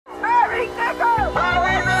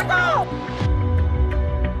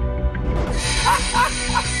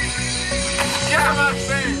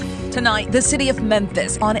Tonight, the city of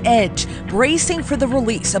Memphis on edge, bracing for the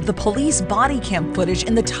release of the police body cam footage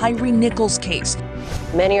in the Tyre Nichols case.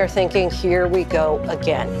 Many are thinking, here we go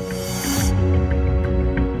again.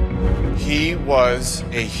 He was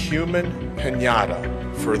a human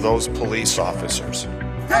piñata for those police officers.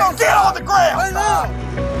 Get on the ground! Right now!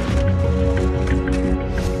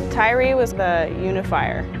 Tyre was the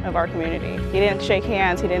unifier of our community. He didn't shake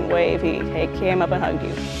hands, he didn't wave, he came up and hugged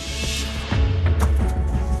you.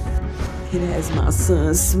 It has my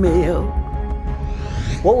son's smell.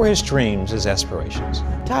 What were his dreams, his aspirations?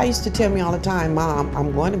 Ty used to tell me all the time, Mom,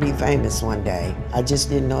 I'm going to be famous one day. I just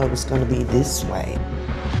didn't know it was going to be this way.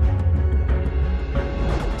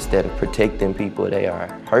 Instead of protecting people, they are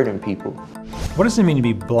hurting people. What does it mean to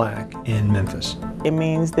be black in Memphis? It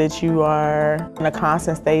means that you are in a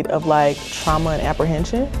constant state of trauma and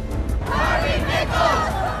apprehension. Tyre Nichols!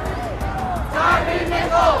 Tyre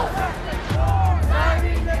Nichols! Tyre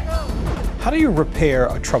Nichols! How do you repair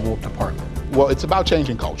a troubled department? Well, it's about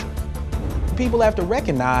changing culture. People have to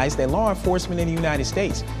recognize that law enforcement in the United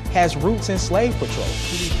States has roots in slave patrol.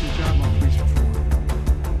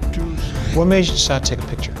 What made you decide to take a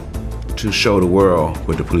picture? To show the world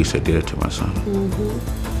what the police had did to my son.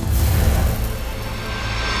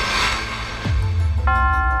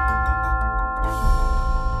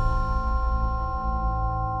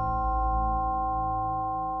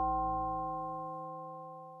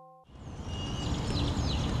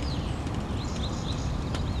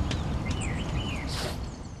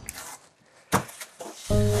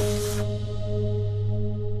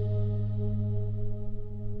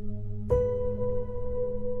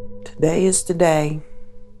 Today is the day.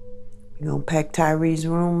 We're gonna pack Tyre's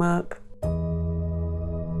room up.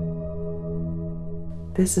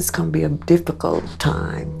 This is gonna be a difficult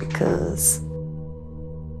time because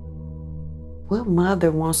what mother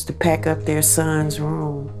wants to pack up their son's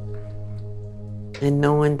room and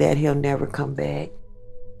knowing that he'll never come back?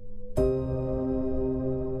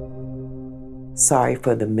 Sorry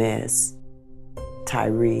for the mess.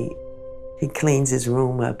 Tyre, he cleans his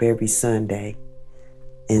room up every Sunday.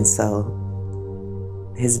 And so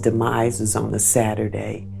his demise was on a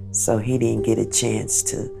Saturday, so he didn't get a chance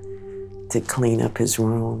to clean up his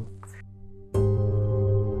room.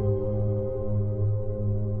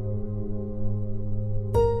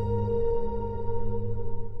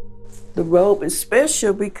 The robe is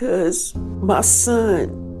special because my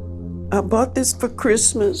son, I bought this for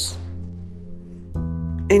Christmas,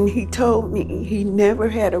 and he told me he never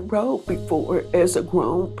had a robe before as a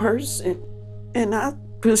grown person. And I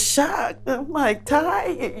was shocked. I'm like,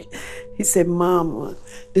 Ty? He said, Mama,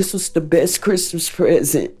 this was the best Christmas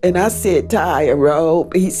present. And I said, Ty, a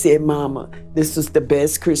robe? He said, Mama, this was the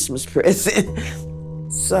best Christmas present.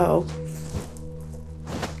 So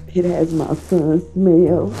it has my son's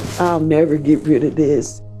smell. I'll never get rid of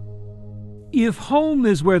this. If home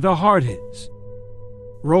is where the heart is,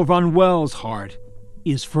 Rovon Wells' heart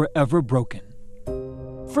is forever broken.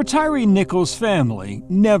 For Tyre Nichols' family,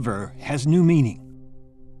 never has new meaning.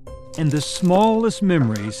 And the smallest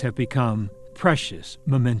memories have become precious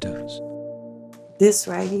mementos. This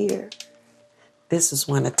right here, this is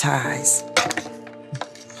one of Ty's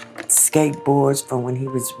skateboards from when he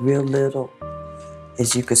was real little.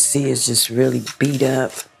 As you can see, it's just really beat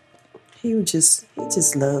up. He just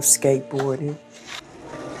loved skateboarding.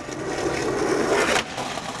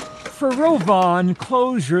 For Rovon,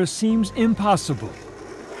 closure seems impossible.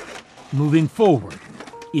 Moving forward,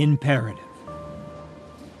 imperative.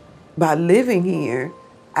 By living here,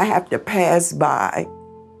 I have to pass by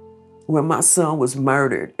where my son was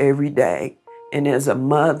murdered every day. And as a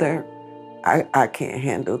mother, I can't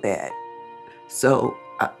handle that. So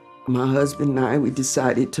my husband and I, we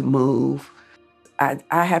decided to move. I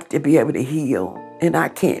have to be able to heal, and I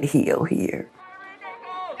can't heal here.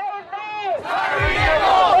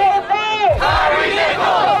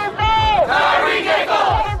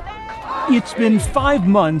 It's been 5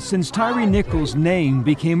 months since Tyre Nichols' name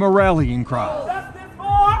became a rallying cry.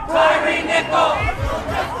 Tyre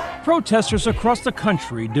Nichols! Protesters across the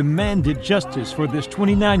country demanded justice for this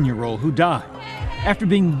 29-year-old who died after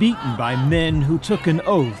being beaten by men who took an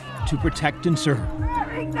oath to protect and serve.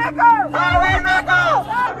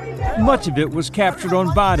 Much of it was captured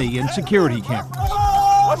on body and security cameras.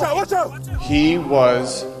 Watch out, watch out! He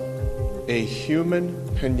was a human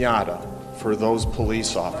piñata for those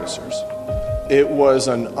police officers. It was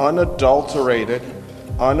an unadulterated,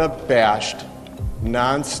 unabashed,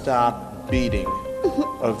 nonstop beating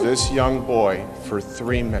of this young boy for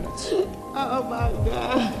 3 minutes. Oh my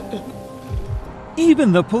God.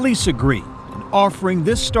 Even the police agreed an offering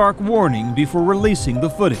this stark warning before releasing the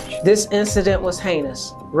footage. This incident was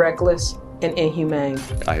heinous, reckless, and inhumane.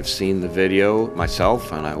 I have seen the video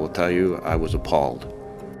myself, and I will tell you, I was appalled.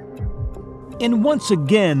 And once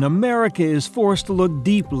again, America is forced to look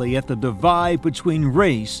deeply at the divide between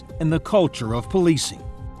race and the culture of policing.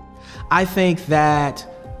 I think that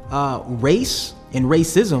race and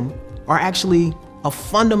racism are actually a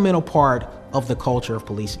fundamental part of the culture of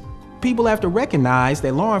policing. People have to recognize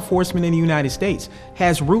that law enforcement in the United States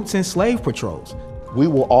has roots in slave patrols. We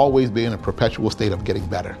will always be in a perpetual state of getting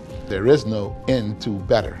better. There is no end to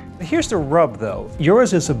better. Here's the rub, though.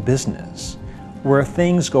 Yours is a business where if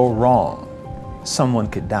things go wrong, someone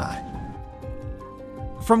could die.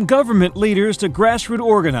 From government leaders to grassroots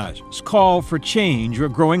organizers, call for change are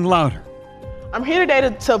growing louder. I'm here today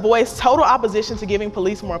to voice total opposition to giving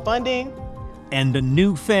police more funding. And a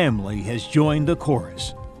new family has joined the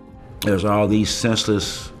chorus. There's all these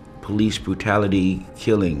senseless police brutality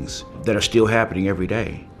killings that are still happening every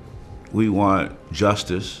day. We want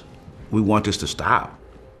justice. We want this to stop.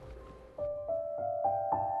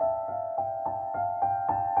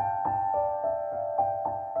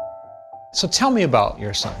 So tell me about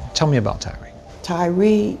your son. Tell me about Tyre.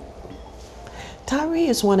 Tyre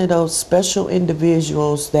is one of those special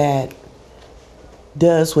individuals that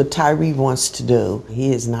does what Tyre wants to do.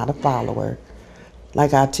 He is not a follower.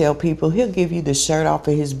 Like I tell people, he'll give you the shirt off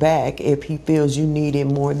of his back if he feels you need it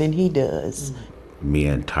more than he does. Me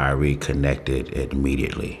and Tyre connected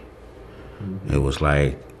immediately. It was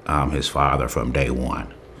like I'm his father from day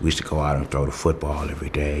one. We used to go out and throw the football every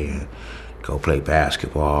day and go play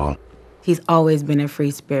basketball. He's always been a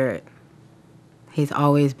free spirit. He's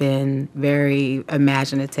always been very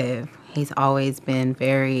imaginative. He's always been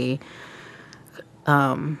very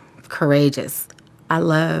courageous. I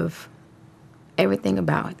love everything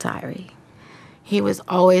about Tyre. He was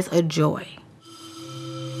always a joy.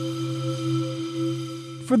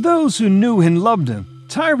 For those who knew and loved him,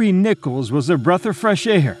 Tyre Nichols was a breath of fresh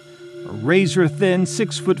air, a razor-thin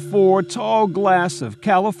 6'4" tall glass of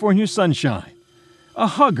California sunshine, a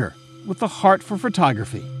hugger with a heart for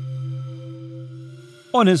photography.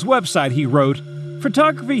 On his website, he wrote,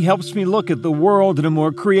 "Photography helps me look at the world in a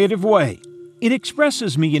more creative way. It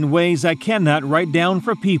expresses me in ways I cannot write down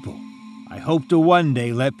for people. I hope to one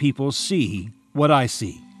day let people see what I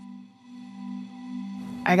see."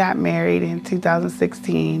 I got married in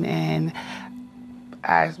 2016 and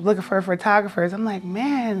I was looking for photographers. I'm like,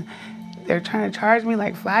 man, they're trying to charge me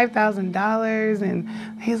like $5,000. And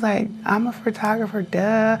he's like, I'm a photographer,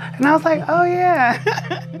 duh. And I was like, oh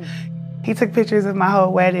yeah. He took pictures of my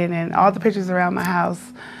whole wedding, and all the pictures around my house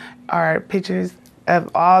are pictures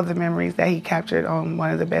of all the memories that he captured on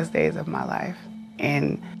one of the best days of my life.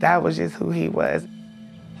 And that was just who he was.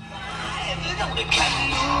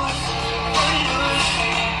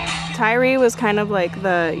 Tyre was kind of like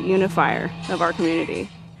the unifier of our community.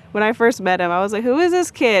 When I first met him, I was like, who is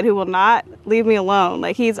this kid who will not leave me alone?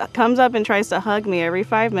 Like, he comes up and tries to hug me every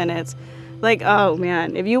 5 minutes. Like, oh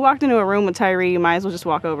man, if you walked into a room with Tyre, you might as well just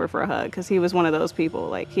walk over for a hug, because he was one of those people.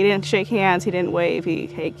 Like, he didn't shake hands, he didn't wave, he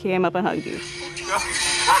came up and hugged you.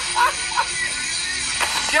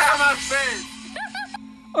 Get out of my face!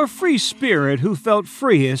 A free spirit who felt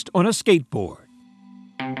freest on a skateboard.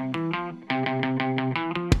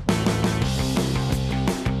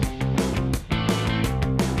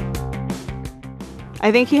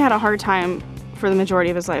 I think he had a hard time for the majority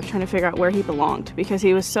of his life trying to figure out where he belonged, because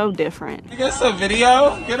he was so different. You got some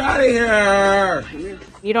video? Get out of here!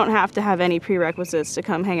 You don't have to have any prerequisites to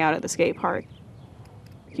come hang out at the skate park.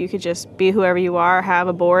 You could just be whoever you are, have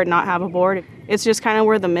a board, not have a board. It's just kind of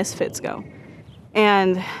where the misfits go.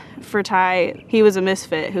 And for Ty, he was a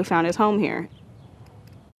misfit who found his home here.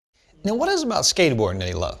 Now, what is it about skateboarding that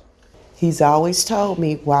he loved? He's always told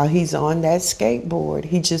me while he's on that skateboard,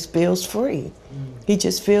 he just feels free. He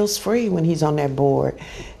just feels free when he's on that board.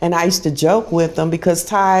 And I used to joke with him because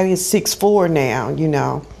Ty is 6'4" now, you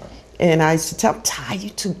know. And I used to tell him, Ty,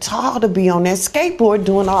 you too tall to be on that skateboard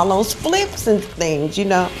doing all those flips and things, you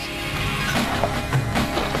know.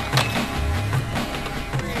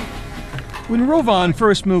 When Rovon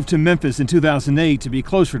first moved to Memphis in 2008 to be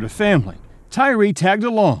closer to family, Tyre tagged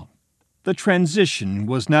along. The transition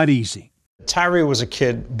was not easy. Tyre was a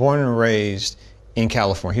kid born and raised in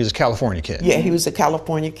California. He was a California kid. Yeah, he was a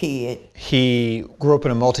California kid. He grew up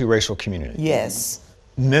in a multiracial community. Yes.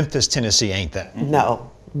 Memphis, Tennessee ain't that.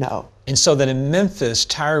 No, no. And so that in Memphis,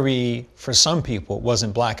 Tyre, for some people,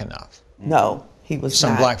 wasn't black enough. No, he was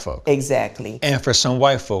some not. Black folk. Exactly. And for some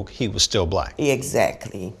white folk, he was still black.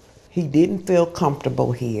 Exactly. He didn't feel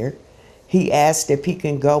comfortable here. He asked if he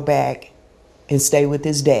can go back and stay with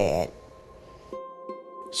his dad.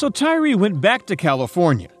 So Tyre went back to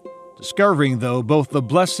California, discovering, though, both the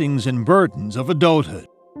blessings and burdens of adulthood.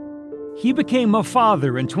 He became a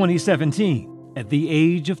father in 2017 at the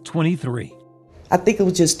age of 23. I think it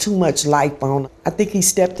was just too much life on him. I think he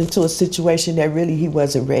stepped into a situation that really he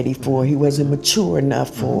wasn't ready for. He wasn't mature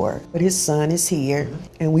enough for. But his son is here,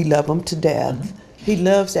 and we love him to death. He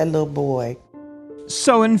loves that little boy.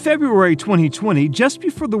 So in February 2020, just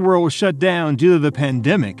before the world shut down due to the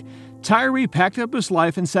pandemic, Tyre packed up his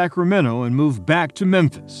life in Sacramento and moved back to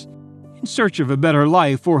Memphis in search of a better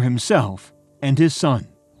life for himself and his son.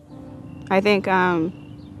 I think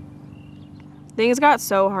things got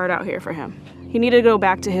so hard out here for him. He needed to go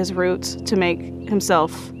back to his roots to make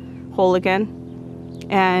himself whole again.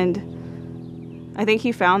 And I think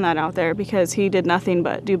he found that out there because he did nothing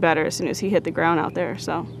but do better as soon as he hit the ground out there,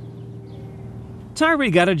 so. Tyre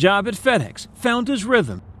got a job at FedEx, found his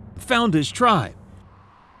rhythm, found his tribe.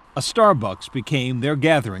 A Starbucks became their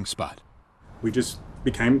gathering spot. We just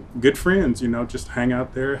became good friends, just hang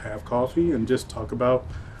out there, have coffee, and just talk about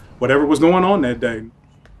whatever was going on that day.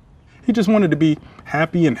 He just wanted to be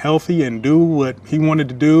happy and healthy and do what he wanted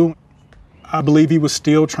to do. I believe he was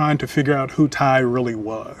still trying to figure out who Tyre really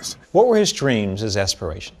was. What were his dreams, his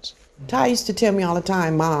aspirations? Ty used to tell me all the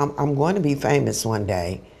time, Mom, I'm going to be famous one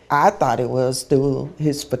day. I thought it was through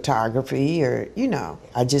his photography or,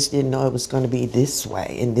 I just didn't know it was going to be this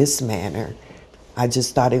way, in this manner. I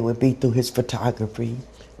just thought it would be through his photography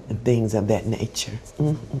and things of that nature.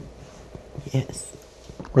 Mm-hmm. Yes.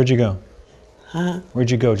 Where'd you go? Huh?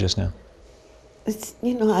 Where'd you go just now? It's,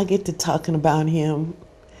 I get to talking about him,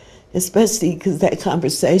 especially because that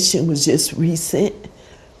conversation was just recent,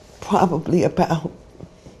 probably about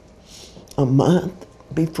a month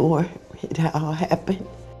before it all happened.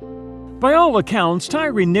 By all accounts,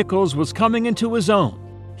 Tyre Nichols was coming into his own.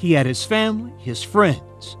 He had his family, his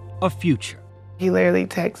friends, a future. He literally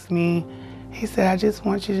texted me. He said, I just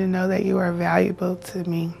want you to know that you are valuable to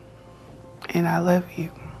me and I love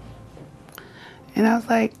you. And I was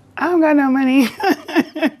like, I don't got no money.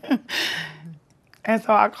 And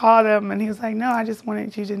so I called him and he was like, no, I just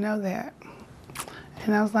wanted you to know that.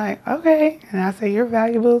 And I was like, okay. And I said, you're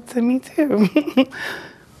valuable to me too.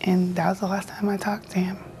 And that was the last time I talked to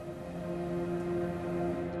him.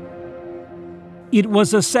 It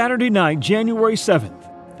was a Saturday night, January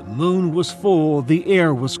 7th. The moon was full, the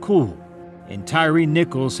air was cool, and Tyre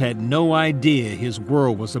Nichols had no idea his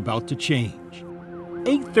world was about to change.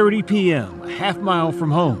 8:30 p.m., a half mile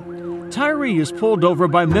from home, Tyre is pulled over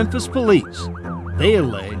by Memphis Police. They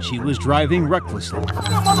allege he was driving recklessly.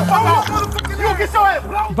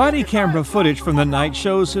 Body camera footage from the night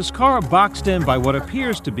shows his car boxed in by what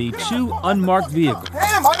appears to be two unmarked vehicles.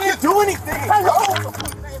 Damn, I didn't do anything!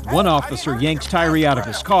 One officer yanks Tyre out of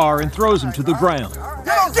his car and throws him to the ground.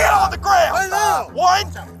 Get on the ground!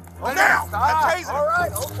 One! Now! All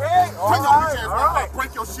right, okay. All right.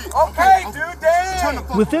 Break your shit. Okay, dude,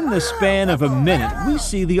 damn! Within the span of a minute, we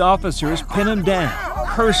see the officers pin him down,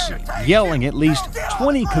 cursing, yelling at least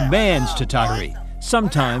 20 commands to Tyre,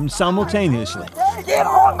 sometimes simultaneously. Get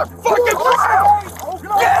on the fucking ground!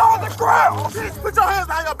 Get on the ground! Put your hands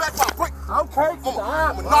behind your back while I break. Okay, I'm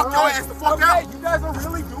gonna knock your ass the fuck out. You guys are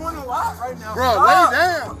really doing a lot right now. Bro, lay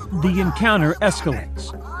down. The encounter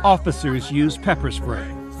escalates. Officers use pepper spray.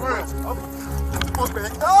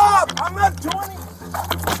 Stop! I'm not doing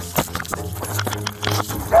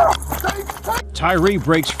it. Tyre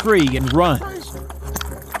breaks free and runs.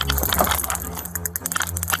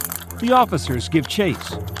 The officers give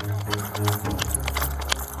chase.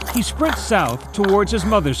 He sprints south towards his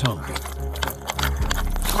mother's home.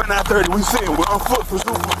 2930, we see him. We're on foot,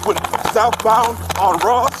 pursuit southbound on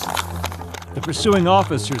Ross. The pursuing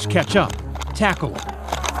officers catch up, tackle him.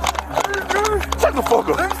 Shut the fuck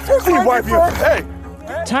up. See, wife you. Hey.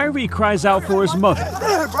 Tyre cries out for his mother,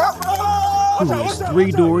 who is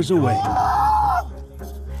 3 doors away.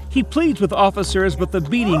 He pleads with officers, but the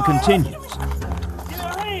beating continues.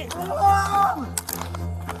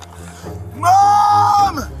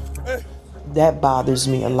 Mom! That bothers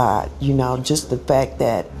me a lot, just the fact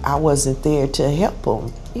that I wasn't there to help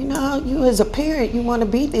him. You as a parent, you want to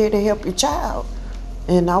be there to help your child,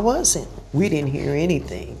 and I wasn't. We didn't hear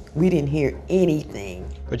anything.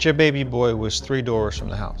 But your baby boy was 3 doors from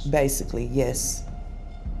the house. Basically, yes.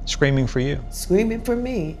 Screaming for you. Screaming for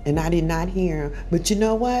me, and I did not hear him. But you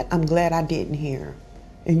know what? I'm glad I didn't hear him.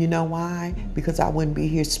 And you know why? Because I wouldn't be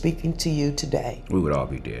here speaking to you today. We would all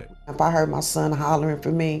be dead. If I heard my son hollering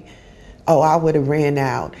for me, I would have ran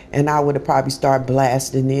out, and I would have probably started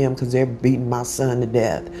blasting them because they're beating my son to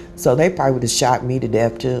death. So they probably would have shot me to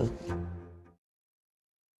death too.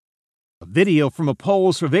 A video from a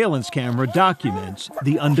pole surveillance camera documents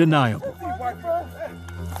the undeniable.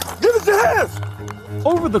 Give us your hands!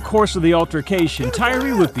 Over the course of the altercation,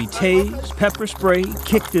 Tyre would be tased, pepper sprayed,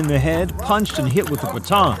 kicked in the head, punched and hit with a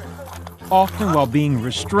baton, often while being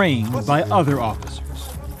restrained by other officers.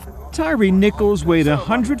 Tyre Nichols weighed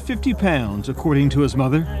 150 pounds, according to his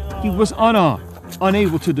mother. He was unarmed,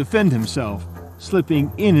 unable to defend himself,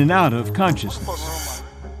 slipping in and out of consciousness.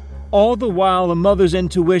 All the while, a mother's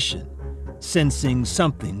intuition, sensing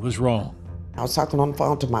something was wrong. I was talking on the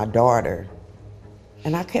phone to my daughter,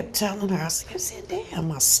 and I kept telling her, I said, damn,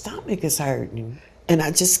 my stomach is hurting. And I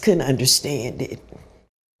just couldn't understand it.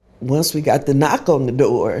 Once we got the knock on the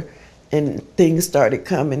door and things started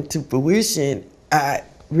coming to fruition, I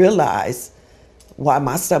realized why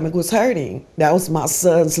my stomach was hurting. That was my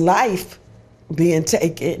son's life being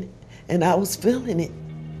taken, and I was feeling it.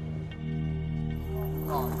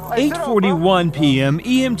 8:41 p.m.,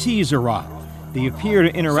 EMTs arrive. They appear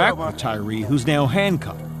to interact with Tyre, who's now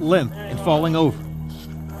handcuffed, limp, and falling over.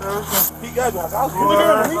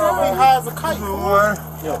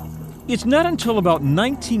 It's not until about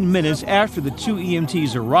 19 minutes after the two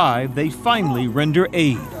EMTs arrive they finally render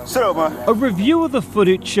aid. A review of the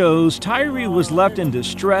footage shows Tyre was left in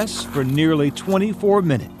distress for nearly 24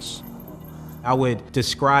 minutes. I would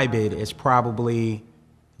describe it as probably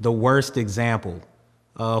the worst example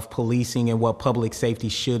of policing and what public safety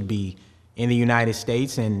should be in the United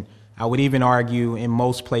States, and I would even argue in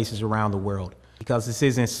most places around the world, because this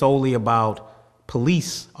isn't solely about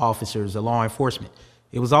police officers or law enforcement.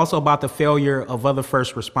 It was also about the failure of other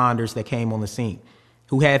first responders that came on the scene,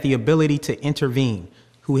 who had the ability to intervene,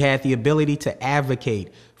 who had the ability to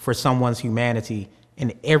advocate for someone's humanity,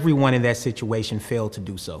 and everyone in that situation failed to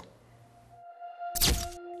do so.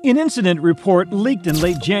 An incident report leaked in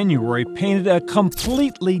late January painted a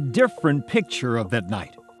completely different picture of that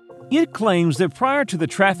night. It claims that prior to the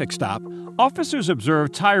traffic stop, officers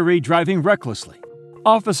observed Tyre driving recklessly.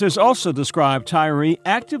 Officers also described Tyre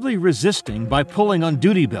actively resisting by pulling on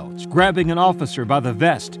duty belts, grabbing an officer by the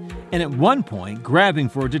vest, and at one point grabbing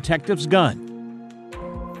for a detective's gun.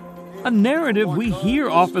 A narrative we hear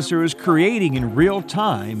officers creating in real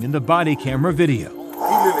time in the body camera video. He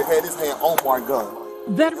literally had his hand on my gun.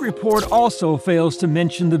 That report also fails to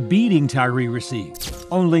mention the beating Tyre received,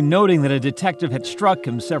 only noting that a detective had struck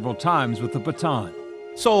him several times with a baton.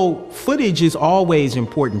 So footage is always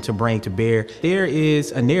important to bring to bear. There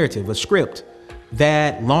is a narrative, a script,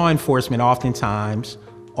 that law enforcement oftentimes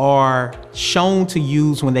are shown to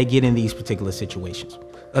use when they get in these particular situations.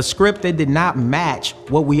 A script that did not match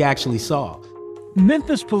what we actually saw.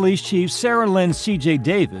 Memphis Police Chief Sarah Lynn C.J.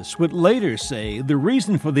 Davis would later say the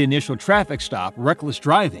reason for the initial traffic stop, reckless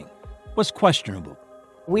driving, was questionable.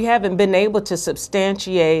 We haven't been able to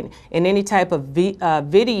substantiate in any type of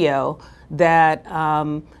video that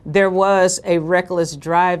there was a reckless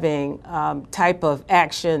driving type of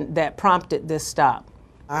action that prompted this stop.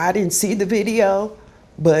 I didn't see the video,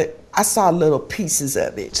 but I saw little pieces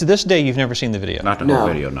of it. To this day, you've never seen the video? Not the whole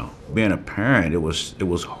video, no. Being a parent, it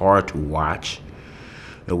was hard to watch.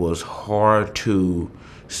 It was hard to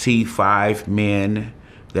see 5 men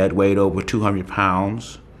that weighed over 200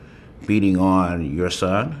 pounds beating on your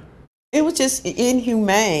son. It was just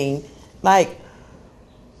inhumane. Like,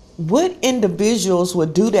 what individuals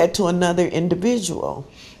would do that to another individual?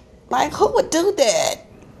 Like, who would do that?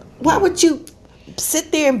 Why would you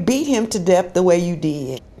sit there and beat him to death the way you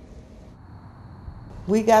did?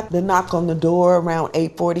 We got the knock on the door around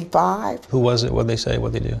 8:45. Who was it? What'd they say?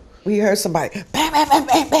 What'd they do? We heard somebody bang, bang, bang,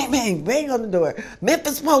 bang, bang, bang, bang on the door.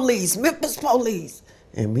 Memphis Police, Memphis Police.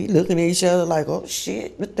 And we looking at each other like, oh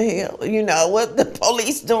shit, what the hell? You know, what the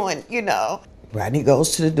police doing, you know? Rodney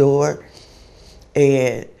goes to the door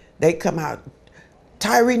and they come out.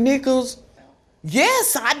 Tyre Nichols?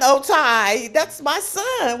 Yes, I know Ty. That's my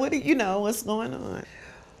son. What do you know? What's going on?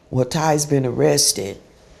 Well, Ty's been arrested.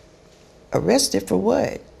 Arrested for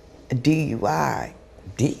what? A DUI.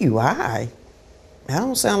 DUI? That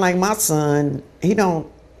don't sound like my son. We don't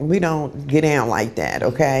get down like that,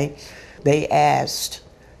 okay? They asked,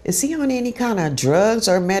 is he on any kind of drugs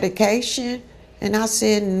or medication? And I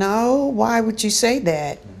said, no, why would you say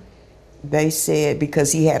that? They said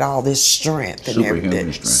because he had all this strength and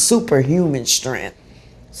everything. Superhuman strength.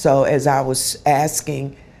 So as I was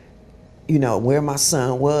asking, you know, where my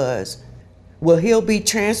son was, well, he'll be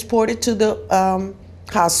transported to the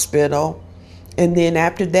hospital, and then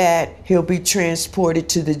after that, he'll be transported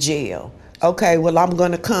to the jail. Okay, well, I'm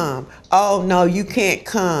gonna come. Oh, no, you can't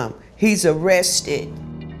come. He's arrested.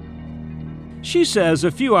 She says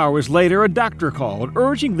a few hours later, a doctor called,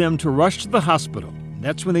 urging them to rush to the hospital.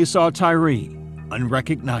 That's when they saw Tyre,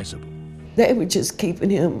 unrecognizable. They were just keeping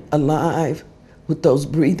him alive with those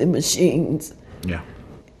breathing machines. Yeah.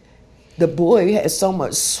 The boy had so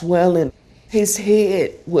much swelling. His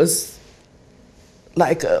head was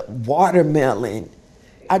like a watermelon.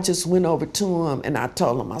 I just went over to him and I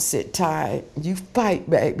told him, I said, Ty, you fight,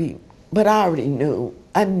 baby. But I already knew.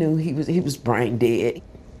 I knew he was brain dead.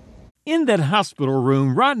 In that hospital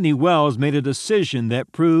room, Rodney Wells made a decision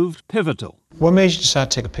that proved pivotal. What made you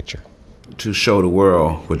decide to take a picture? To show the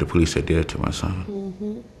world what the police had did to my son.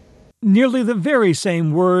 Mm-hmm. Nearly the very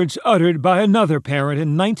same words uttered by another parent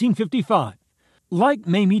in 1955. Like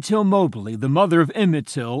Mamie Till Mobley, the mother of Emmett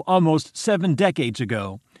Till almost 7 decades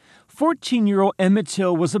ago, 14-year-old Emmett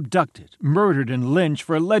Till was abducted, murdered, and lynched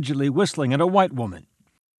for allegedly whistling at a white woman.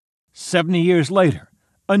 70 years later,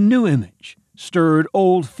 a new image stirred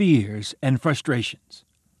old fears and frustrations.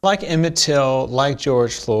 Like Emmett Till, like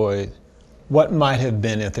George Floyd, what might have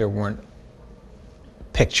been if there weren't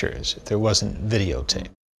pictures, if there wasn't videotape?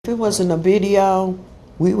 If it wasn't a video,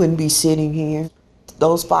 we wouldn't be sitting here.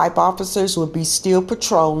 Those 5 officers would be still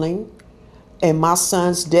patrolling, and my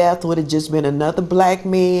son's death would have just been another black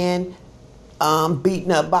man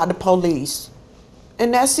beaten up by the police.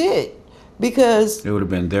 And that's it, because it would have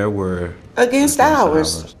been their word against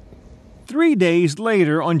ours. 3 days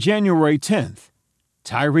later, on January 10th,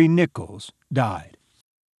 Tyre Nichols died.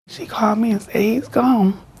 She called me and said, he's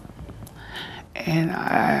gone. And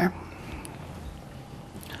I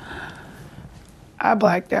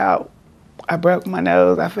blacked out. I broke my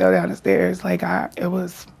nose. I fell down the stairs. Like I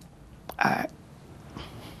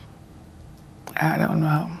don't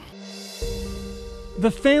know.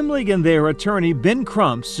 The family and their attorney, Ben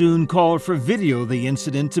Crump, soon called for video of the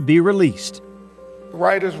incident to be released.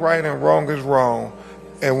 Right is right and wrong is wrong.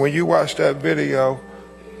 And when you watch that video,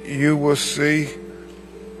 you will see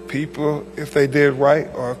people if they did right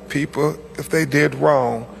or people if they did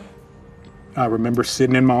wrong. I remember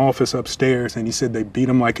sitting in my office upstairs and he said they beat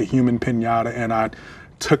him like a human pinata, and I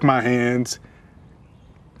took my hands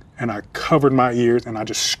and I covered my ears and I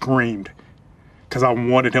just screamed because I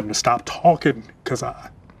wanted him to stop talking because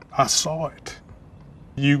I saw it.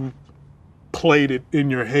 You played it in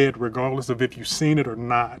your head regardless of if you've seen it or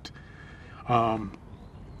not.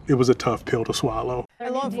 It was a tough pill to swallow.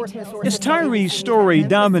 As Tyre's story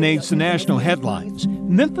dominates the national headlines,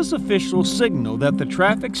 Memphis officials signal that the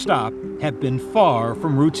traffic stop had been far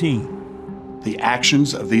from routine. The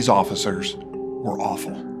actions of these officers were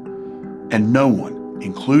awful, and no one,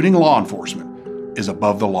 including law enforcement, is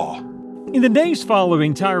above the law. In the days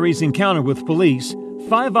following Tyre's encounter with police,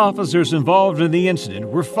 5 officers involved in the incident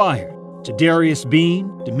were fired. Tadarius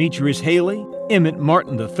Bean, Demetrius Haley, Emmett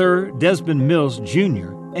Martin III, Desmond Mills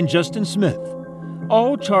Jr., and Justin Smith,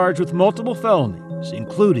 all charged with multiple felonies,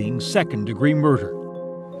 including second-degree murder.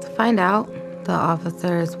 To find out the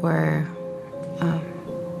officers were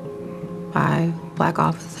 5 black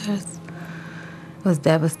officers was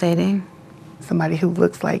devastating. Somebody who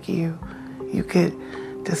looks like you could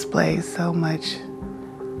display so much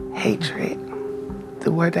hatred.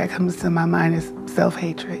 The word that comes to my mind is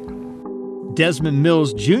self-hatred. Desmond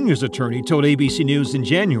Mills Jr.'s attorney told ABC News in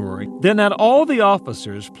January that not all the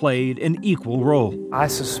officers played an equal role. I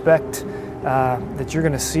suspect that you're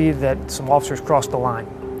going to see that some officers crossed the line,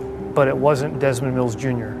 but it wasn't Desmond Mills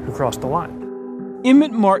Jr. who crossed the line.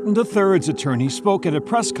 Emmett Martin III's attorney spoke at a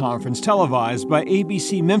press conference televised by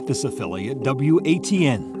ABC Memphis affiliate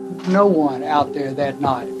WATN. No one out there that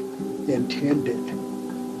night intended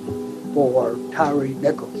for Tyre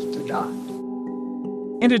Nichols to die.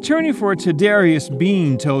 An attorney for Tadarius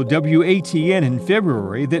Bean told WATN in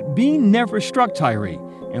February that Bean never struck Tyre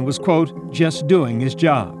and was, quote, just doing his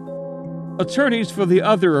job. Attorneys for the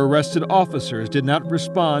other arrested officers did not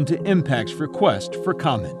respond to Impact's request for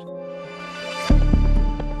comment.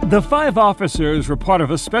 The 5 officers were part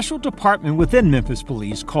of a special department within Memphis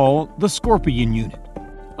Police called the Scorpion Unit,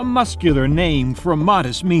 a muscular name for a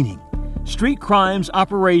modest meaning: street crimes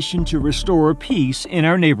operation to restore peace in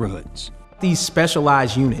our neighborhoods. These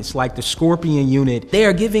specialized units, like the Scorpion Unit, they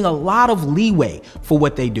are giving a lot of leeway for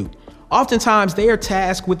what they do. Oftentimes, they are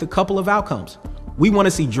tasked with a couple of outcomes. We want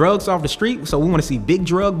to see drugs off the street, so we want to see big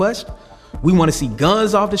drug bust. We want to see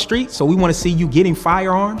guns off the street, so we want to see you getting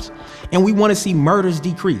firearms. And we want to see murders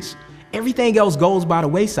decrease. Everything else goes by the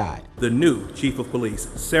wayside. The new Chief of Police,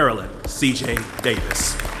 Saralyn C.J.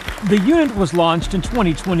 Davis. The unit was launched in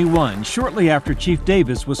 2021, shortly after Chief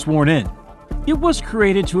Davis was sworn in. It was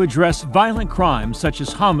created to address violent crimes such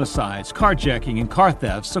as homicides, carjacking, and car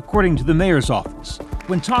thefts, according to the mayor's office.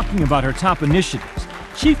 When talking about her top initiatives,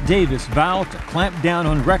 Chief Davis vowed to clamp down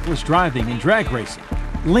on reckless driving and drag racing,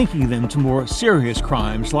 linking them to more serious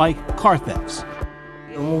crimes like car thefts.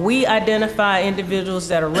 When we identify individuals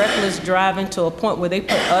that are reckless driving to a point where they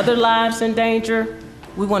put other lives in danger,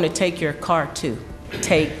 we want to take your car too.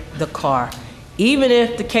 Take the car. Even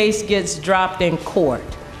if the case gets dropped in court,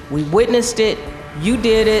 we witnessed it, you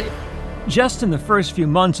did it. Just in the first few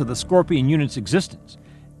months of the Scorpion Unit's existence,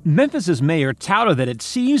 Memphis's mayor touted that it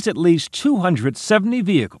seized at least 270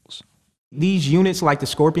 vehicles. These units, like the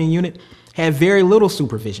Scorpion Unit, have very little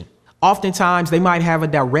supervision. Oftentimes, they might have a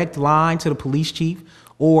direct line to the police chief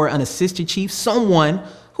or an assistant chief, someone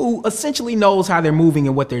who essentially knows how they're moving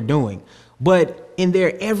and what they're doing. But in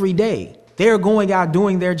their everyday, they're going out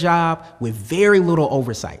doing their job with very little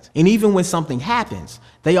oversight. And even when something happens,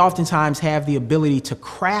 they oftentimes have the ability to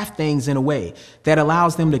craft things in a way that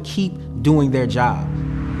allows them to keep doing their job.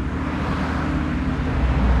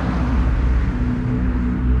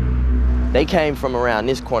 They came from around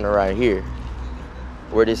this corner right here,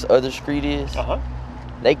 where this other street is.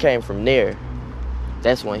 They came from there.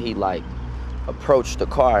 That's when he like approached the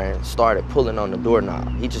car and started pulling on the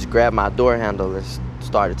doorknob. He just grabbed my door handle and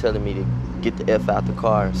started telling me to get the F out the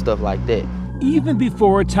car and stuff like that. Even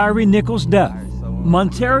before Tyre Nichols' death,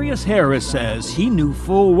 Montarius Harris says he knew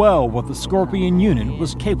full well what the Scorpion Unit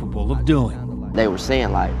was capable of doing. They were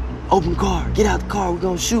saying like, open car, get out the car, we're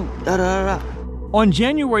gonna shoot, da da da da. On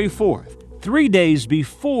January 4th, 3 days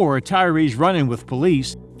before Tyre's run-in with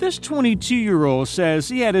police, this 22-year-old says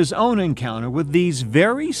he had his own encounter with these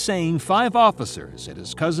very same 5 officers at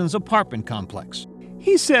his cousin's apartment complex.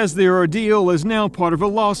 He says their ordeal is now part of a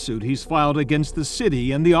lawsuit he's filed against the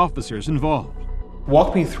city and the officers involved.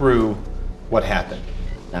 Walk me through what happened.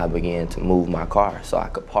 I began to move my car so I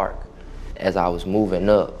could park. As I was moving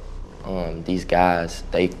up, these guys,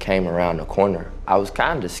 they came around the corner. I was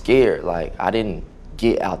kind of scared, like I didn't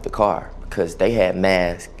get out the car because they had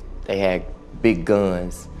masks, they had big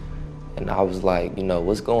guns, and I was like, you know,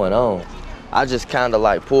 what's going on? I just kind of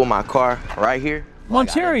like pulled my car right here.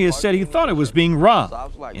 Montarius said he thought it was being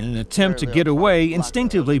robbed. In an attempt to get away,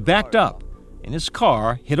 instinctively backed up, and his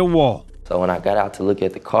car hit a wall. So when I got out to look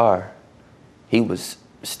at the car, he was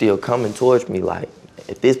still coming towards me. Like,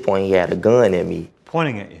 at this point, he had a gun at me.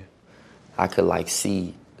 Pointing at you? I could like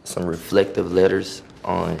see some reflective letters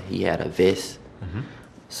on, he had a vest.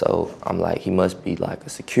 So I'm like, he must be like a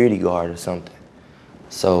security guard or something.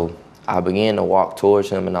 So I began to walk towards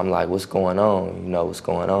him and I'm like, what's going on? You know, what's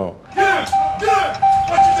going on?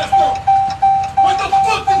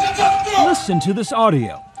 Listen to this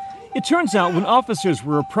audio. It turns out when officers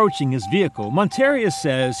were approaching his vehicle, Montarius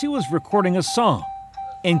says he was recording a song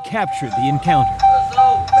and captured the encounter.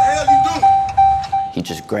 What the hell you doing? He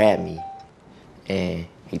just grabbed me and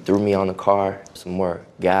he threw me on the car. Some more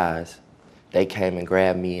guys, they came and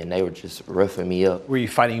grabbed me and they were just roughing me up. Were you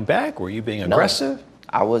fighting back? Were you being aggressive? No,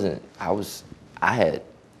 I wasn't. I had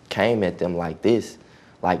came at them like this.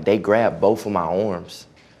 Like they grabbed both of my arms.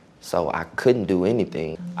 So I couldn't do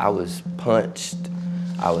anything. I was punched,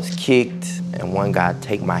 I was kicked, and one guy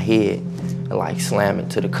take my head and like slam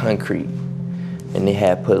it to the concrete. And they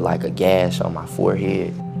had put like a gash on my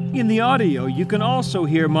forehead. In the audio, you can also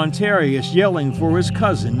hear Montarius yelling for his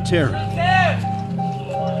cousin, Terry.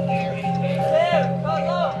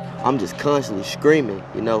 I'm just constantly screaming,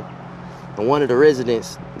 you know. And one of the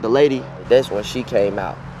residents, the lady, that's when she came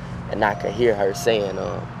out. And I could hear her saying,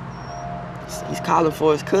 he's calling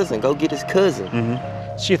for his cousin, go get his cousin.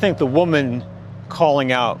 So you think the woman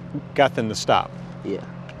calling out got them to stop? Yeah.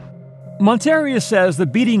 Montarius says the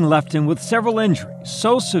beating left him with several injuries,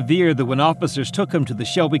 so severe that when officers took him to the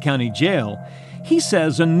Shelby County Jail, he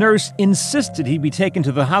says a nurse insisted he be taken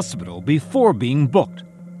to the hospital before being booked.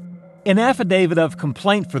 An affidavit of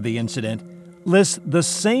complaint for the incident lists the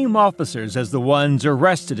same officers as the ones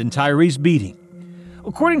arrested in Tyre's beating.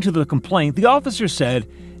 According to the complaint, the officers said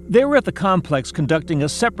they were at the complex conducting a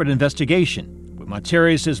separate investigation when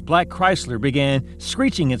Montarius' black Chrysler began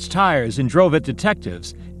screeching its tires and drove at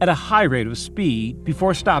detectives at a high rate of speed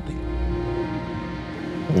before stopping.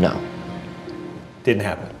 No. Didn't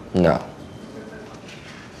happen? No.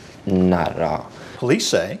 Not at all. Police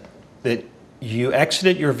say that you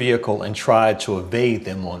exited your vehicle and tried to evade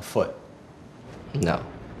them on foot. No.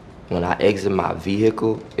 When I exited my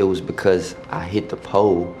vehicle, it was because I hit the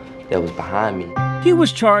pole that was behind me. He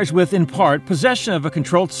was charged with, in part, possession of a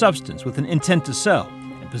controlled substance with an intent to sell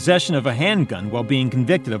and possession of a handgun while being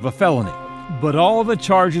convicted of a felony. But all the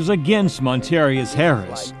charges against Montarius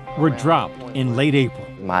Harris were dropped in late April.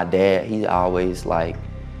 My dad, he always like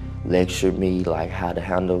lectured me like how to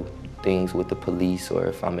handle things with the police or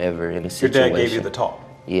if I'm ever in a situation. Your dad gave you the talk?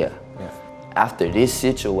 Yeah. After this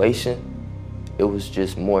situation, it was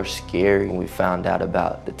just more scary when we found out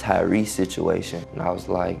about the Tyre situation. And I was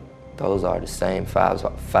like, those are the same five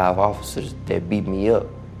officers that beat me up.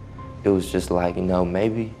 It was just like, you know,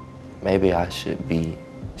 maybe I should be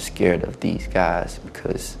scared of these guys,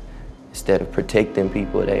 because instead of protecting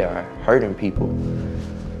people, they are hurting people.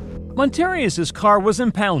 Montarius's car was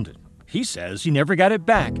impounded. He says he never got it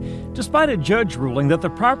back, despite a judge ruling that the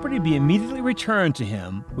property be immediately returned to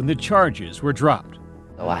him when the charges were dropped.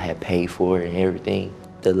 So I had paid for it and everything.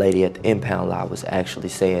 The lady at the impound lot was actually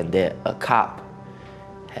saying that a cop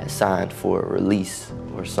had signed for a release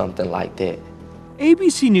or something like that.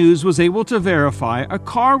 ABC News was able to verify a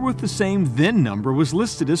car with the same VIN number was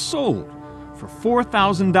listed as sold for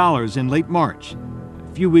 $4,000 in late March,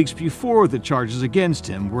 a few weeks before the charges against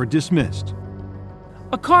him were dismissed.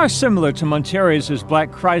 A car similar to Montarius's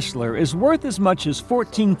black Chrysler is worth as much as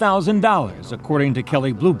 $14,000, according to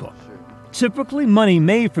Kelley Blue Book. Typically, money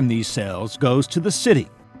made from these sales goes to the city.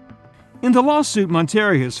 In the lawsuit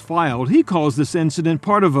Montarius filed, he calls this incident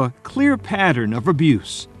part of a clear pattern of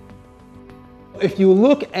abuse. If you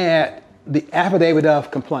look at the affidavit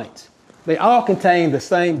of complaints, they all contain the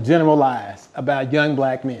same general lies about young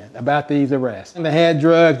black men, about these arrests. And they had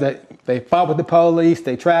drugs, they fought with the police,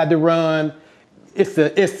 they tried to run. It's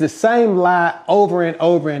the same lie over and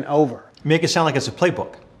over and over. Make it sound like it's a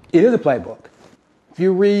playbook. It is a playbook. If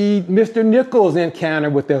you read Mr. Nichols' encounter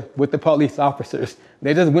with the police officers,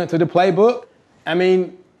 they just went through the playbook. I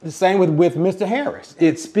mean, the same with Mr. Harris.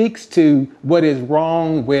 It speaks to what is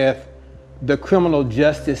wrong with the criminal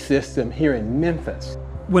justice system here in Memphis.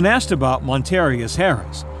 When asked about Montarius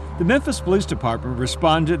Harris, the Memphis Police Department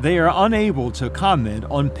responded they are unable to comment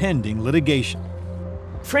on pending litigation.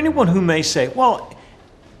 For anyone who may say, well,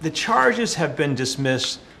 the charges have been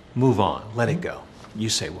dismissed, move on, let it go. You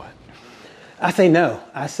say what? I say no.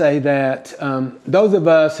 I say that those of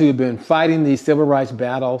us who have been fighting these civil rights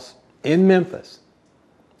battles in Memphis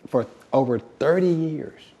for over 30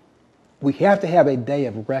 years, we have to have a day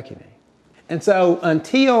of reckoning. And so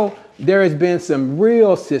until there has been some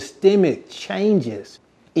real systemic changes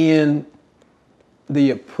in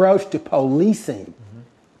the approach to policing,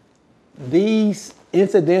 these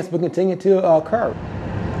incidents will continue to occur.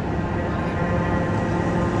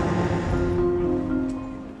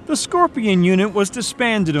 The Scorpion unit was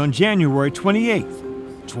disbanded on January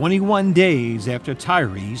 28th, 21 days after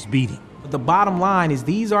Tyre's beating. The bottom line is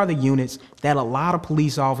these are the units that a lot of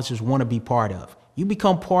police officers want to be part of. You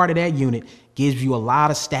become part of that unit, gives you a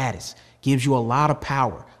lot of status, gives you a lot of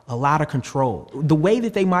power, a lot of control. The way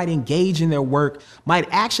that they might engage in their work might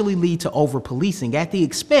actually lead to over-policing at the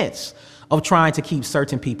expense of trying to keep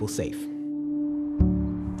certain people safe.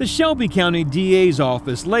 The Shelby County DA's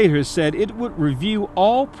office later said it would review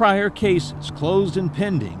all prior cases closed and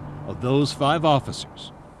pending of those 5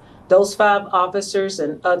 officers. Those 5 officers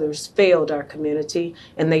and others failed our community,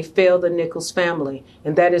 and they failed the Nichols family,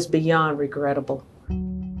 and that is beyond regrettable.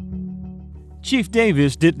 Chief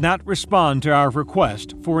Davis did not respond to our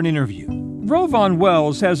request for an interview. Rovon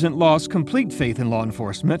Wells hasn't lost complete faith in law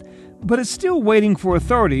enforcement, but is still waiting for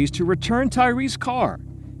authorities to return Tyre's car.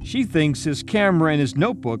 She thinks his camera and his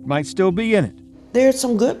notebook might still be in it. There are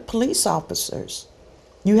some good police officers.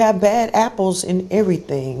 You have bad apples in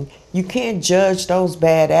everything. You can't judge those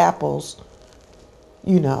bad apples,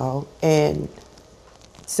 and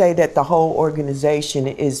say that the whole organization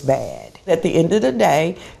is bad. At the end of the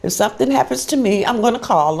day, if something happens to me, I'm going to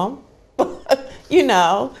call them.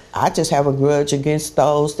 I just have a grudge against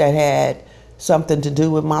those that had something to do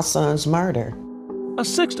with my son's murder. A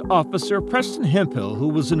 6th officer, Preston Hemphill, who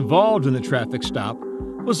was involved in the traffic stop,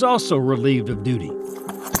 was also relieved of duty.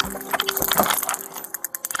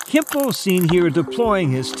 Hemphill seen here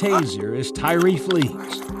deploying his taser as Tyre flees,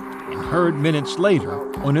 and heard minutes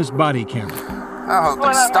later on his body camera. I hope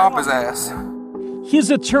they stop his ass.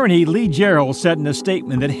 His attorney, Lee Gerald, said in a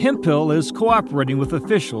statement that Hemphill is cooperating with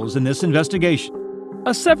officials in this investigation.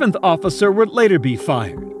 A 7th officer would later be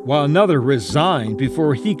fired, while another resigned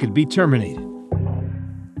before he could be terminated.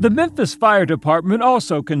 The Memphis Fire Department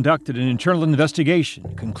also conducted an internal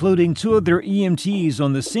investigation, concluding 2 of their EMTs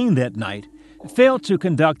on the scene that night failed to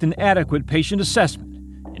conduct an adequate patient assessment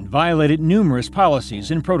and violated numerous policies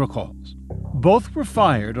and protocols. Both were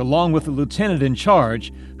fired along with the lieutenant in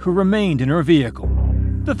charge, who remained in her vehicle.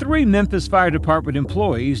 The 3 Memphis Fire Department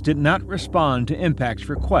employees did not respond to Impact's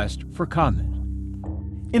request for comment.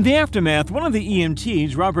 In the aftermath, one of the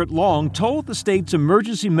EMTs, Robert Long, told the state's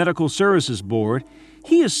Emergency Medical Services Board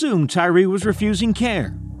he assumed Tyre was refusing care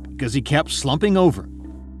because he kept slumping over.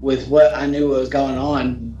 With what I knew was going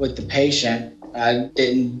on with the patient, I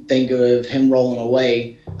didn't think of him rolling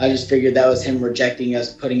away. I just figured that was him rejecting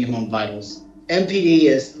us, putting him on vitals. MPD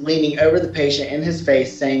is leaning over the patient in his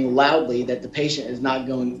face, saying loudly that the patient is not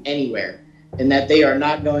going anywhere and that they are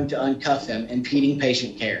not going to uncuff him, impeding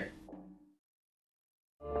patient care.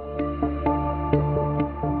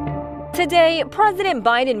 Today, President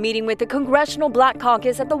Biden meeting with the Congressional Black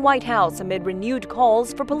Caucus at the White House amid renewed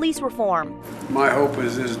calls for police reform. My hope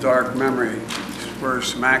is this dark memory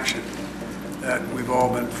spurs some action that we've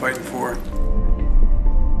all been fighting for.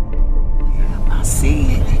 I see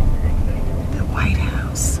it. The White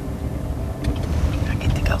House. I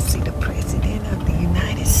get to go see the President of the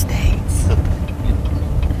United States.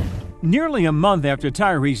 Nearly a month after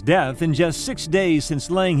Tyre's death and just 6 days since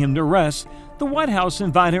laying him to rest, the White House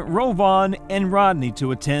invited Rovon and Rodney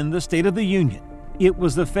to attend the State of the Union. It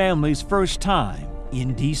was the family's first time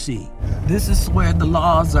in D.C. This is where the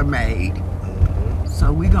laws are made.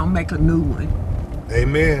 So we're gonna make a new one.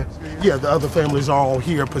 Amen. Yeah, the other families are all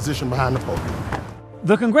here positioned behind the podium.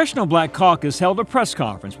 The Congressional Black Caucus held a press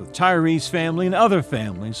conference with Tyre's family and other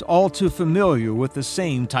families, all too familiar with the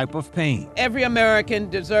same type of pain. Every American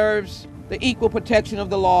deserves the equal protection of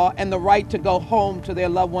the law and the right to go home to their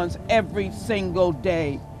loved ones every single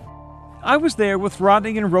day. I was there with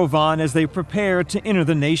Rodney and Rovon as they prepared to enter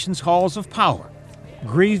the nation's halls of power,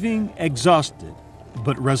 grieving, exhausted,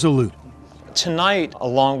 but resolute. Tonight,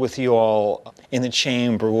 along with you all in the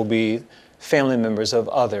chamber, will be family members of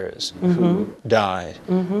others who died.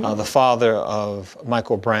 The father of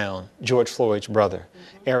Michael Brown, George Floyd's brother,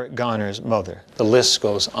 Eric Garner's mother. The list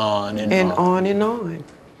goes on and on. On and on.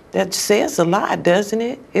 That says a lot, doesn't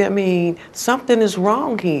it? I mean, something is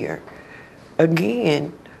wrong here.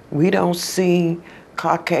 Again, we don't see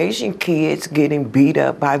Caucasian kids getting beat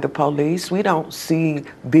up by the police. We don't see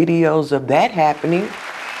videos of that happening.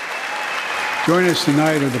 Joining us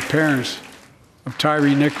tonight are the parents of Tyre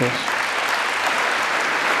Nichols,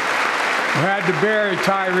 who had to bury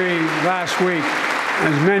Tyre last week.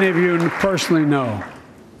 As many of you personally know,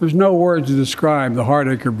 there's no words to describe the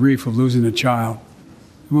heartache or grief of losing a child.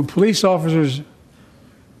 And when police officers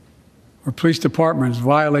or police departments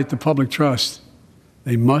violate the public trust,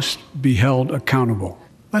 they must be held accountable.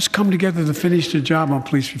 Let's come together to finish the job on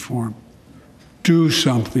police reform. Do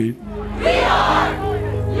something. We are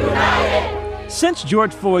united! Since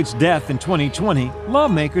George Floyd's death in 2020,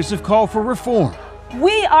 lawmakers have called for reform.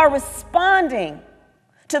 We are responding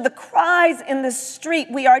to the cries in the street.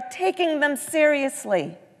 We are taking them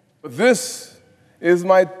seriously. This is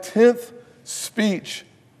my 10th speech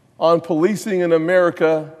on policing in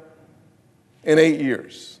America in 8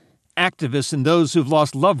 years. Activists and those who've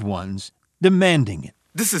lost loved ones demanding it.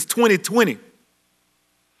 This is 2020.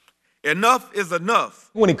 Enough is enough.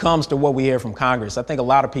 When it comes to what we hear from Congress, I think a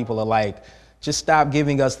lot of people are like, just stop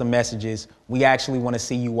giving us the messages. We actually want to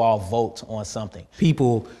see you all vote on something.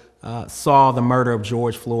 People saw the murder of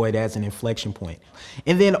George Floyd as an inflection point,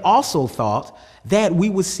 and then also thought that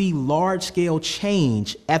we would see large-scale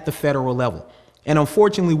change at the federal level. And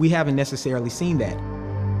unfortunately, we haven't necessarily seen that.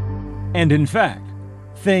 And in fact,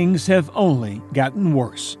 things have only gotten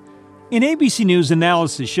worse. An ABC News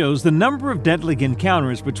analysis shows the number of deadly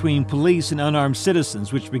encounters between police and unarmed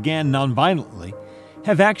citizens, which began nonviolently,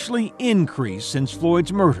 have actually increased since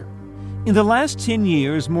Floyd's murder. In the last 10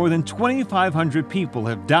 years, more than 2,500 people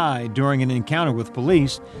have died during an encounter with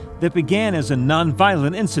police that began as a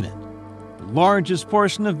nonviolent incident. The largest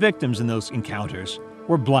portion of victims in those encounters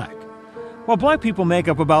were black. While black people make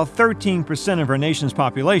up about 13% of our nation's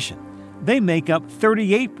population, they make up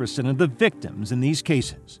 38% of the victims in these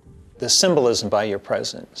cases. The symbolism by your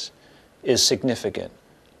presence is significant.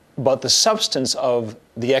 But the substance of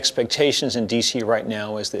the expectations in D.C. right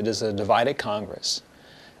now is that it is a divided Congress,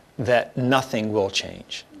 that nothing will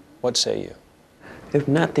change. What say you? If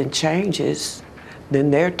nothing changes,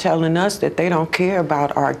 then they're telling us that they don't care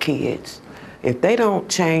about our kids. If they don't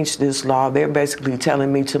change this law, they're basically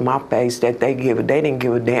telling me to my face that they didn't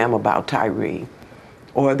give a damn about Tyre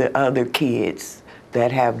or the other kids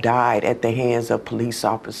that have died at the hands of police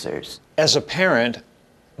officers. As a parent,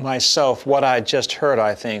 myself, what I just heard,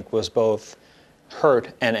 I think, was both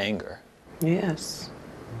hurt and anger. Yes.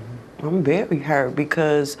 I'm very hurt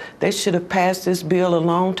because they should have passed this bill a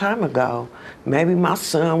long time ago. Maybe my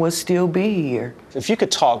son would still be here. If you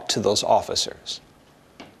could talk to those officers,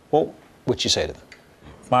 what would you say to them?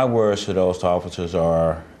 My words to those officers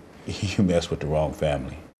are, you mess with the wrong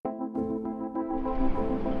family.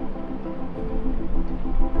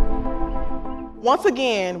 Once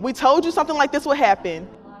again, we told you something like this would happen.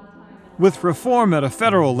 With reform at a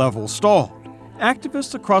federal level stalled,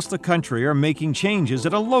 activists across the country are making changes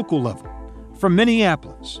at a local level, from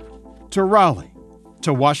Minneapolis to Raleigh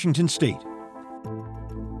to Washington State.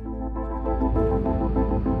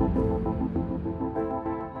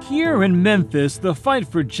 Here in Memphis, the fight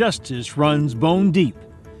for justice runs bone deep.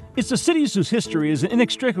 It's a city whose history is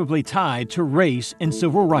inextricably tied to race and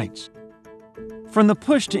civil rights. From the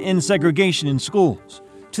push to end segregation in schools,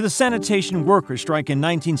 to the sanitation workers' strike in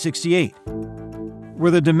 1968, where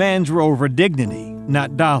the demands were over dignity,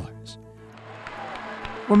 not dollars.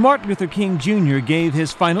 When Martin Luther King Jr. gave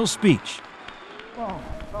his final speech,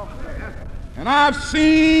 and I've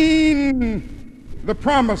seen the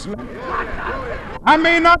promised land. I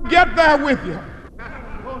may not get there with you,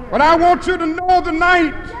 but I want you to know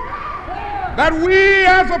tonight that we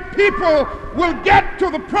as a people will get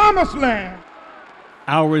to the promised land.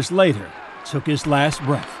 hours later, took his last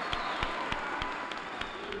breath.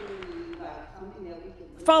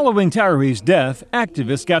 Following Tyre's death,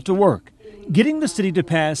 activists got to work, getting the city to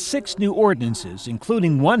pass 6 new ordinances,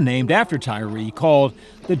 including one named after Tyre called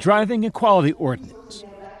the Driving Equality Ordinance.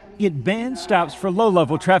 It banned stops for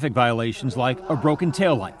low-level traffic violations like a broken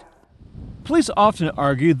taillight. Police often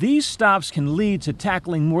argue these stops can lead to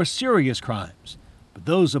tackling more serious crimes, but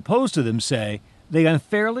those opposed to them say they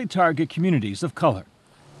unfairly target communities of color.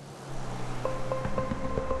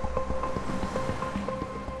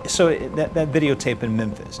 So that videotape in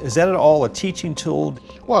Memphis, is that at all a teaching tool?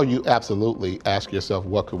 Well, you absolutely ask yourself,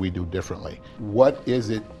 what could we do differently? What is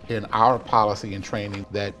it in our policy and training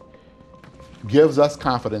that gives us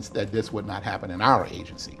confidence that this would not happen in our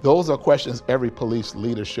agency? Those are questions every police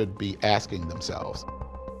leader should be asking themselves.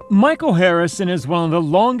 Michael Harrison is one of the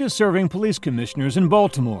longest-serving police commissioners in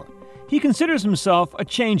Baltimore. He considers himself a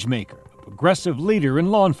change maker, a progressive leader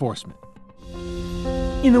in law enforcement.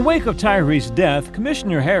 In the wake of Tyre's death,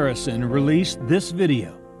 Commissioner Harrison released this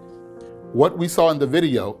video. What we saw in the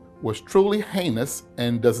video was truly heinous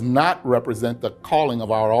and does not represent the calling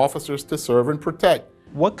of our officers to serve and protect.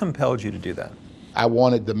 What compelled you to do that? I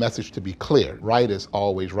wanted the message to be clear. Right is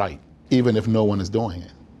always right, even if no one is doing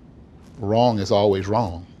it. Wrong is always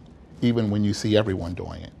wrong, even when you see everyone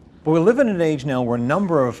doing it. But we live in an age now where a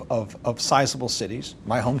number of sizable cities,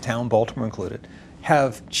 my hometown, Baltimore included,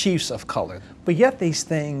 have chiefs of color, but yet these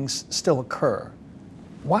things still occur.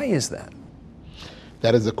 Why is that?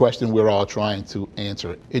 That is a question we're all trying to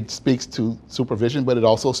answer. It speaks to supervision, but it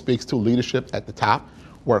also speaks to leadership at the top,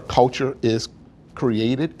 where culture is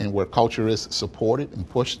created and where culture is supported and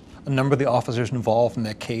pushed. A number of the officers involved in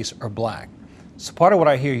that case are black. So part of what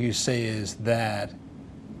I hear you say is that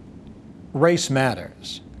race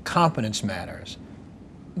matters, competence matters,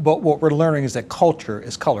 but what we're learning is that culture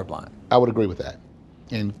is colorblind. I would agree with that.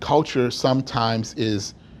 And culture sometimes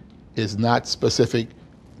is not specific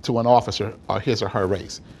to an officer or his or her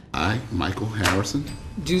race. I, Michael Harrison,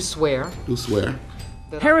 do swear.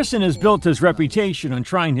 Harrison has built his reputation on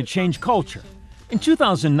trying to change culture. In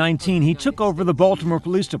 2019, he took over the Baltimore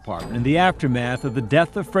Police Department in the aftermath of the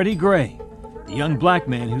death of Freddie Gray, the young black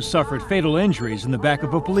man who suffered fatal injuries in the back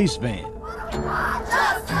of a police van.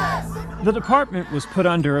 The department was put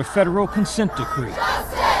under a federal consent decree.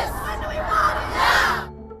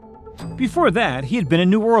 Before that, he had been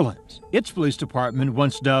in New Orleans, its police department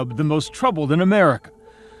once dubbed the most troubled in America.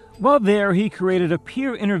 While there, he created a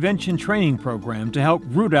peer intervention training program to help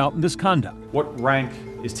root out misconduct. What rank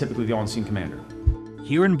is typically the on-scene commander?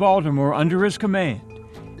 Here in Baltimore, under his command,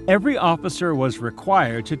 every officer was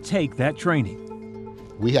required to take that training.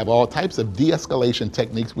 We have all types of de-escalation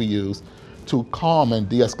techniques we use to calm and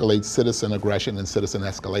de-escalate citizen aggression and citizen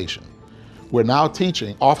escalation. We're now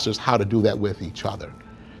teaching officers how to do that with each other,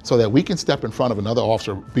 so that we can step in front of another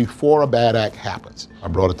officer before a bad act happens. I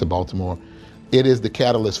brought it to Baltimore. It is the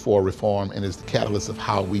catalyst for reform and is the catalyst of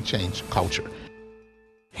how we change culture.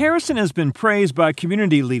 Harrison has been praised by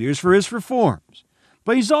community leaders for his reforms,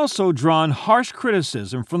 but he's also drawn harsh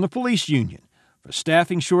criticism from the police union for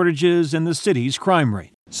staffing shortages and the city's crime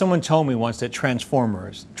rate. Someone told me once that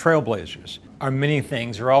transformers, trailblazers, are many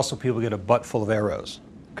things. They're also people who get a butt full of arrows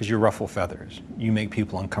because you ruffle feathers. You make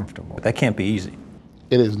people uncomfortable. That can't be easy.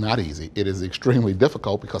 It is not easy. It is extremely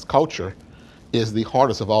difficult because culture is the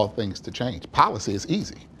hardest of all things to change. Policy is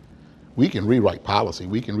easy. We can rewrite policy.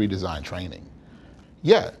 We can redesign training.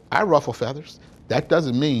 Yeah, I ruffle feathers. That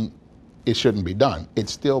doesn't mean it shouldn't be done. It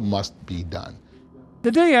still must be done.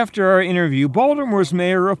 The day after our interview, Baltimore's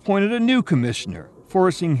mayor appointed a new commissioner,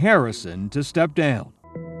 forcing Harrison to step down.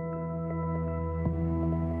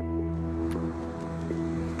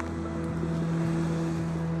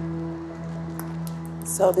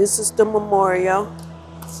 So this is the memorial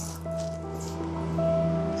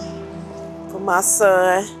for my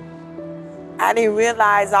son. I didn't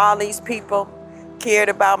realize all these people cared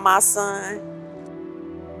about my son.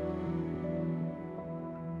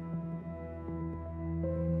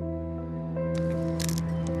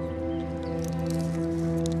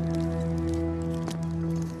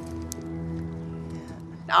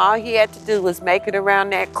 All he had to do was make it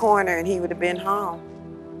around that corner and he would have been home.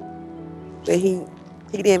 But he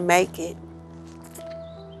didn't make it.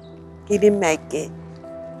 He didn't make it.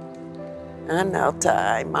 I know,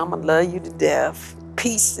 Ty. Mama love you to death.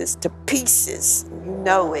 Pieces to pieces. You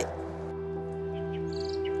know it.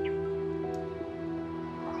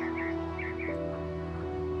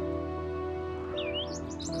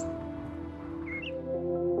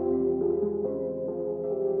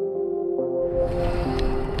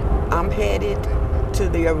 I'm headed to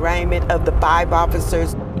the arraignment of the 5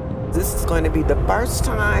 officers. This is going to be the first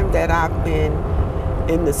time that I've been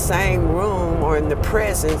in the same room or in the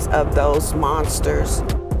presence of those monsters.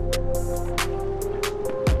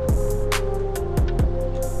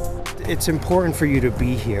 It's important for you to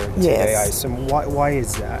be here today, I assume. Why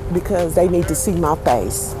is that? Because they need to see my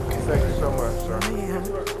face. Thank you so much, sir.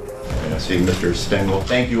 And I see Mr. Stengel.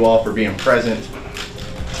 Thank you all for being present.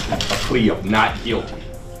 A plea of not guilty.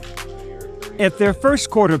 At their first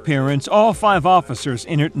court appearance, all 5 officers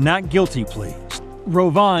entered not guilty pleas.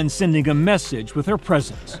 Rovan sending a message with her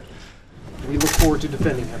presence. We look forward to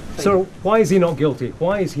defending him. So why is he not guilty?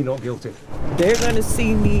 Why is he not guilty? They're going to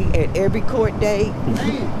see me at every court date,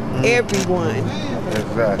 everyone.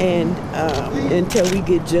 Exactly. And until we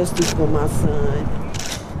get justice for my son.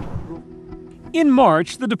 In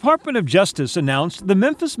March, the Department of Justice announced the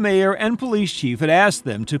Memphis mayor and police chief had asked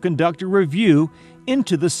them to conduct a review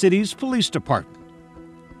into the city's police department.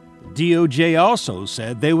 The DOJ also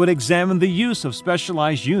said they would examine the use of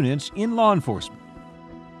specialized units in law enforcement.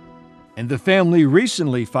 And the family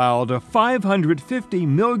recently filed a $550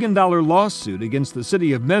 million lawsuit against the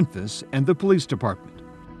city of Memphis and the police department.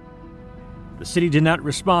 The city did not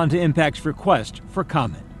respond to Impact's request for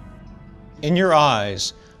comment. In your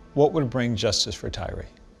eyes, what would bring justice for Tyre?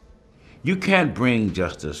 You can't bring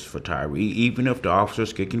justice for Tyre, even if the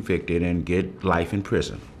officers get convicted and get life in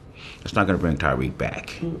prison. It's not going to bring Tyre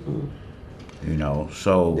back. You know,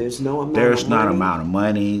 so there's not amount of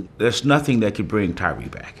money. There's nothing that could bring Tyre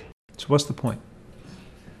back. So what's the point?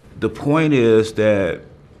 The point is that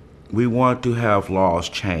we want to have laws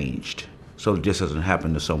changed so that this doesn't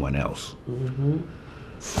happen to someone else.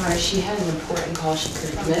 Sorry, she had an important call she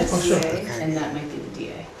couldn't miss, and that might be the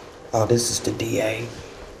DA. Oh, this is the DA.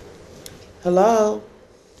 Hello?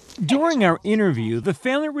 During our interview, the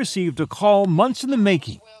family received a call months in the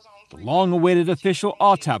making, the long-awaited official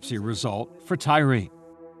autopsy result for Tyre.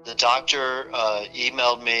 The doctor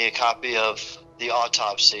emailed me a copy of the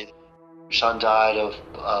autopsy. Son died of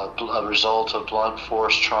a result of blunt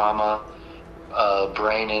force trauma,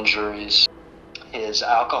 brain injuries. His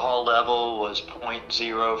alcohol level was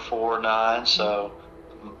 0.049, so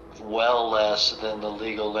well less than the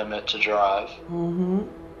legal limit to drive.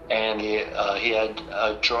 And he had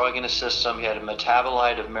a drug in his system. He had a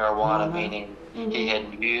metabolite of marijuana, meaning he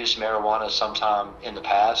had used marijuana sometime in the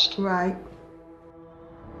past. Right.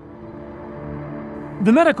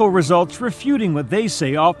 The medical results refuting what they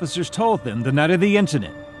say officers told them the night of the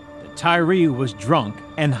incident, that Tyre was drunk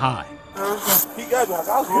and high. He got me. I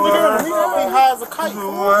was he high as a kite.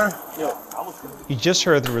 You just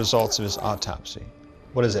heard the results of his autopsy.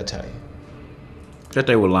 What does that tell you? That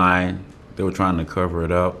they were lying. They were trying to cover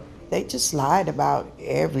it up. They just lied about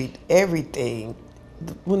everything.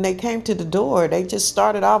 When they came to the door, they just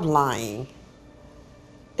started off lying.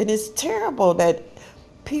 And it's terrible that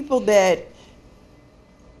people that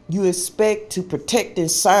you expect to protect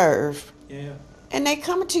and serve, and they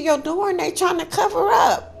come to your door and they trying to cover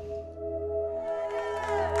up.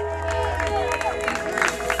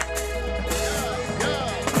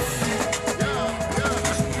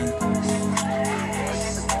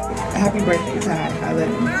 Happy birthday, Ty. I love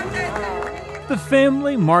you. The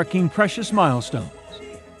family marking precious milestones.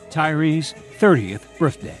 Tyre's 30th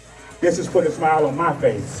birthday. This has put a smile on my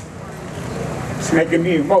face. It's making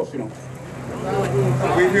me emotional.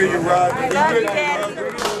 We hear you, Rod. I love you, Daddy.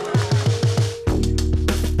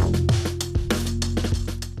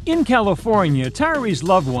 In California, Tyre's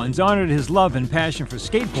loved ones honored his love and passion for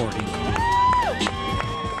skateboarding,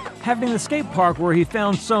 having the skate park where he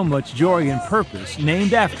found so much joy and purpose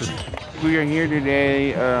named after him. We are here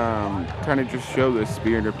today kind of just show the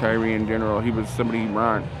spirit of Tyre in general. He was somebody who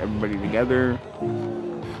brought everybody together.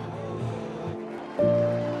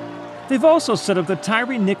 They've also set up the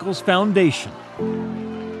Tyre Nichols Foundation.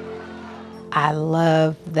 I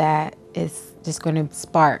love that it's just going to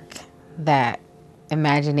spark that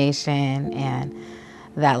imagination and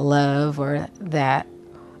that love or that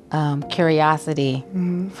curiosity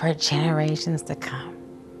for generations to come.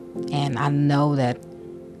 And I know that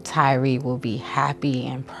Tyre will be happy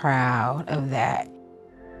and proud of that.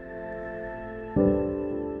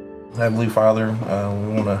 Heavenly Father,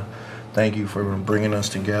 we want to thank you for bringing us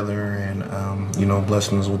together and,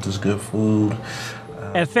 blessing us with this good food.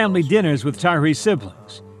 At family dinners with Tyre's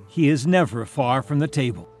siblings, he is never far from the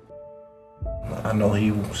table. I know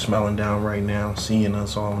he's smiling down right now, seeing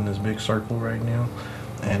us all in this big circle right now.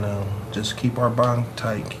 And just keep our bond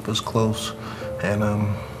tight, keep us close. And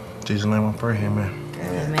Jesus' name I pray, amen.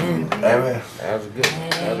 Amen. Amen. That was good.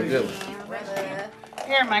 That was good.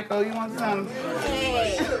 Here, Michael, you want some?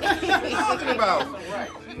 What you talking about?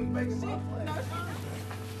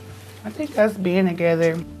 I think us being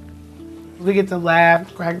together, we get to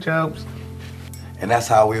laugh, crack jokes. And that's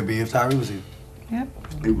how we'll be if Tyre was here. Yep.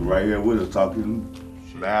 He was right here with us talking,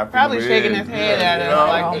 laughing. Probably shaking his head at us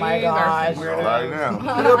like, oh my gosh. Right now.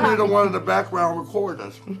 He'll be the one in the background recording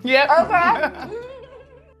us. Yep. Okay.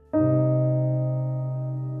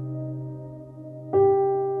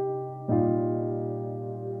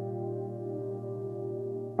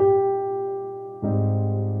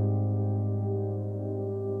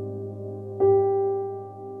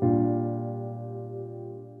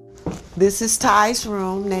 This is Ty's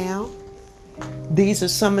room now. These are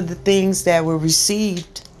some of the things that were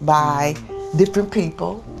received by different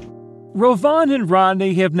people. Rovon and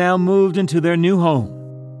Rodney have now moved into their new home,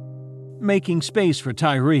 making space for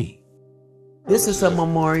Tyre. This is a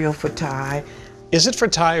memorial for Ty. Is it for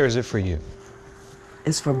Ty or is it for you?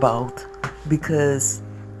 It's for both, because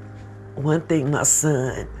one thing, my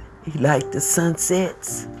son, he liked the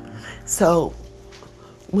sunsets. So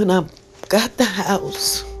when I got the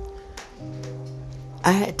house,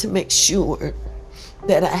 I had to make sure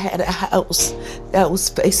that I had a house that was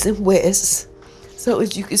facing west. So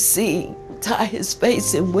as you can see, Ty is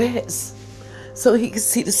facing west, so he could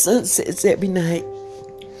see the sunsets every night,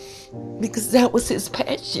 because that was his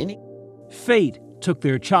passion. Fate took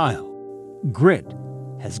their child. Grit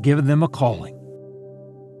has given them a calling.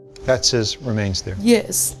 That's his remains there.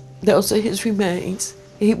 Yes, those are his remains.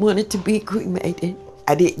 He wanted to be cremated.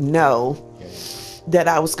 I didn't know that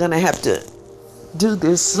I was gonna have to do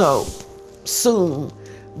this so soon,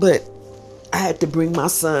 but I had to bring my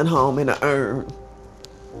son home in an urn,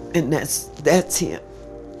 and that's him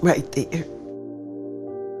right there.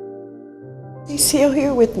 He's still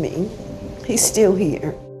here with me. He's still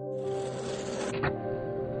here.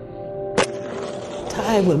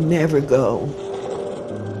 Ty will never go.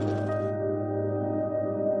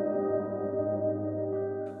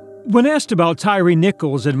 When asked about Tyre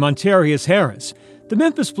Nichols and Montarius Harris, the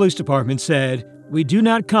Memphis Police Department said, "We do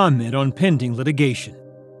not comment on pending litigation."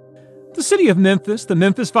 The City of Memphis, the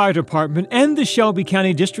Memphis Fire Department, and the Shelby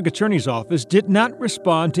County District Attorney's Office did not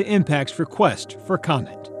respond to Impact's request for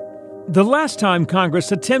comment. The last time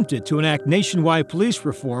Congress attempted to enact nationwide police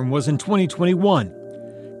reform was in 2021.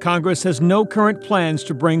 Congress has no current plans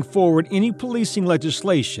to bring forward any policing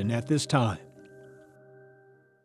legislation at this time.